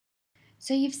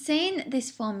So you've seen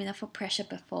this formula for pressure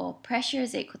before. Pressure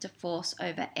is equal to force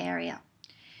over area.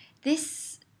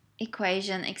 This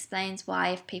equation explains why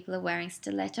if people are wearing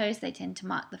stilettos, they tend to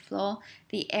mark the floor.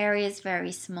 The area is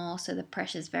very small, so the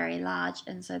pressure is very large,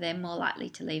 and so they're more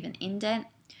likely to leave an indent.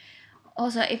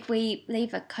 Also, if we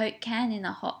leave a Coke can in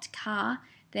a hot car,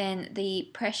 then the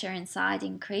pressure inside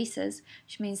increases,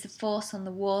 which means the force on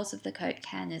the walls of the Coke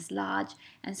can is large,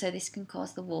 and so this can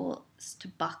cause the walls to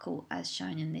buckle as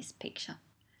shown in this picture.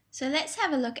 So let's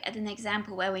have a look at an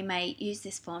example where we may use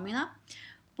this formula.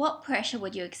 What pressure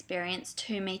would you experience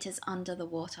 2 meters under the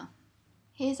water?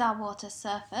 Here's our water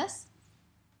surface,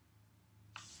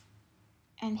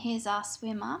 and here's our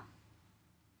swimmer,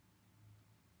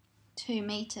 2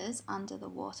 meters under the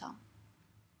water.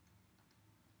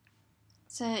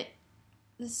 So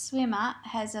the swimmer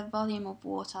has a volume of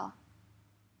water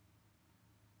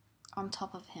on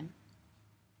top of him.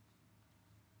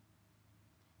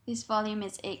 This volume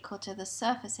is equal to the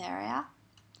surface area,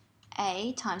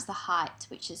 A, times the height,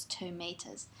 which is 2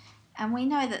 meters. And we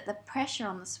know that the pressure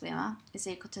on the swimmer is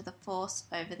equal to the force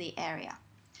over the area.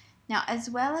 Now, as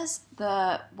well as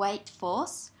the weight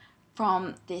force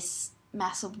from this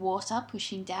mass of water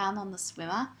pushing down on the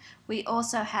swimmer, we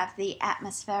also have the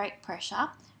atmospheric pressure,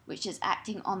 which is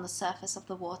acting on the surface of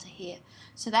the water here.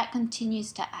 So that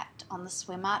continues to act on the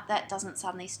swimmer. That doesn't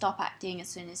suddenly stop acting as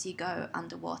soon as you go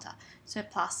underwater. So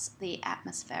plus the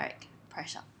atmospheric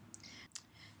pressure.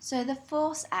 So the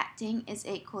force acting is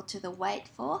equal to the weight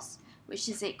force, which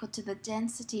is equal to the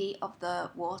density of the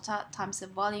water times the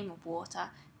volume of water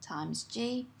times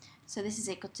g. So this is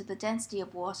equal to the density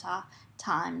of water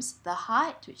times the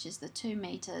height, which is the 2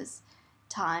 meters,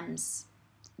 times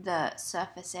the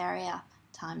surface area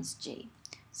times g.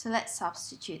 So let's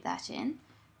substitute that in.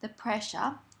 The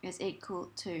pressure is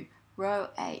equal to rho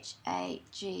h a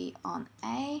g on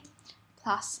A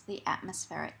plus the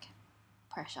atmospheric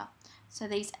pressure. So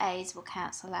these a's will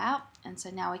cancel out, and so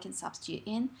now we can substitute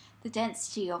in. The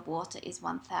density of water is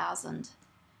 1,000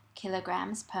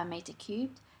 kilograms per meter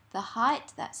cubed. The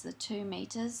height, that's the 2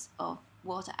 meters of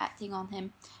water acting on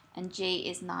him, and g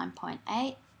is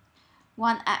 9.8.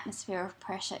 1 atmosphere of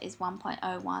pressure is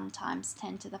 1.01 times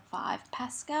 10 to the 5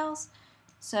 pascals.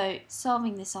 So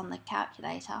solving this on the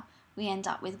calculator, we end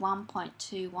up with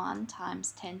 1.21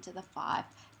 times 10 to the 5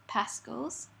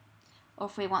 pascals. Or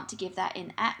if we want to give that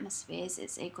in atmospheres,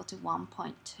 it's equal to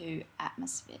 1.2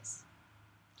 atmospheres.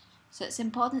 So it's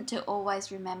important to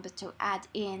always remember to add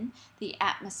in the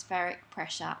atmospheric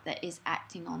pressure that is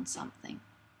acting on something.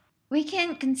 We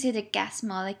can consider gas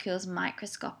molecules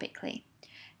microscopically,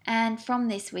 and from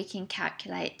this we can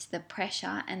calculate the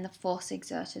pressure and the force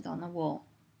exerted on the wall.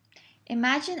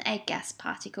 Imagine a gas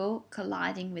particle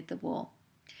colliding with the wall.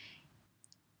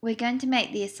 We're going to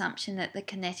make the assumption that the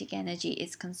kinetic energy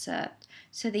is conserved,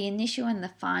 so the initial and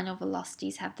the final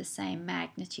velocities have the same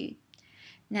magnitude.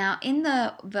 Now, in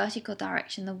the vertical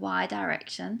direction, the y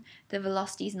direction, the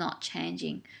velocity is not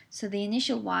changing, so the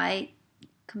initial y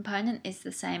component is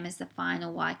the same as the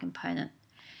final y component.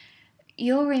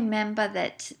 You'll remember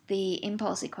that the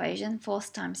impulse equation, force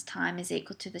times time, is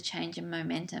equal to the change in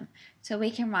momentum. So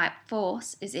we can write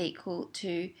force is equal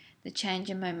to the change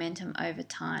in momentum over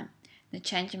time. The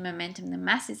change in momentum, the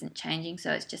mass isn't changing,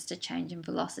 so it's just a change in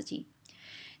velocity.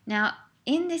 Now,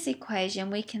 in this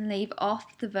equation, we can leave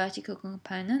off the vertical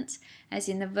components, as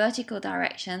in the vertical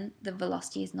direction, the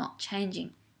velocity is not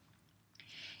changing.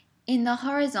 In the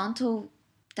horizontal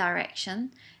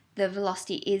direction, the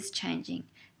velocity is changing.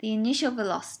 The initial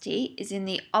velocity is in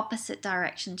the opposite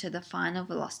direction to the final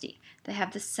velocity. They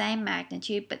have the same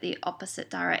magnitude, but the opposite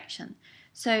direction.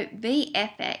 So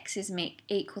Vfx is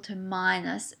equal to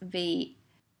minus Vix.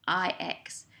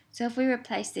 So if we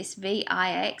replace this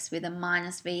Vix with a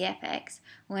minus Vfx,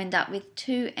 we'll end up with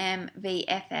 2m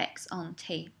Vfx on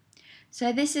t.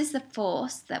 So this is the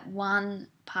force that one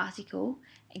particle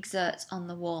exerts on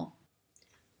the wall.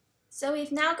 So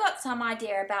we've now got some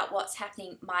idea about what's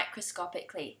happening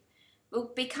microscopically.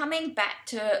 We'll be coming back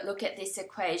to look at this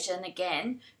equation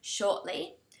again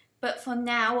shortly, but for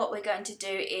now what we're going to do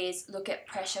is look at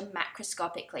pressure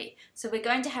macroscopically. So we're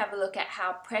going to have a look at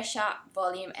how pressure,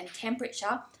 volume and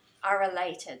temperature are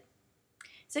related.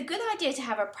 It's a good idea to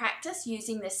have a practice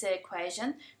using this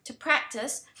equation. To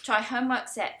practice, try homework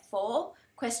set 4,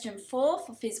 question 4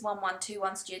 for Phys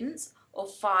 1121 students or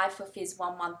 5 for Phys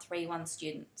 1131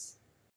 students.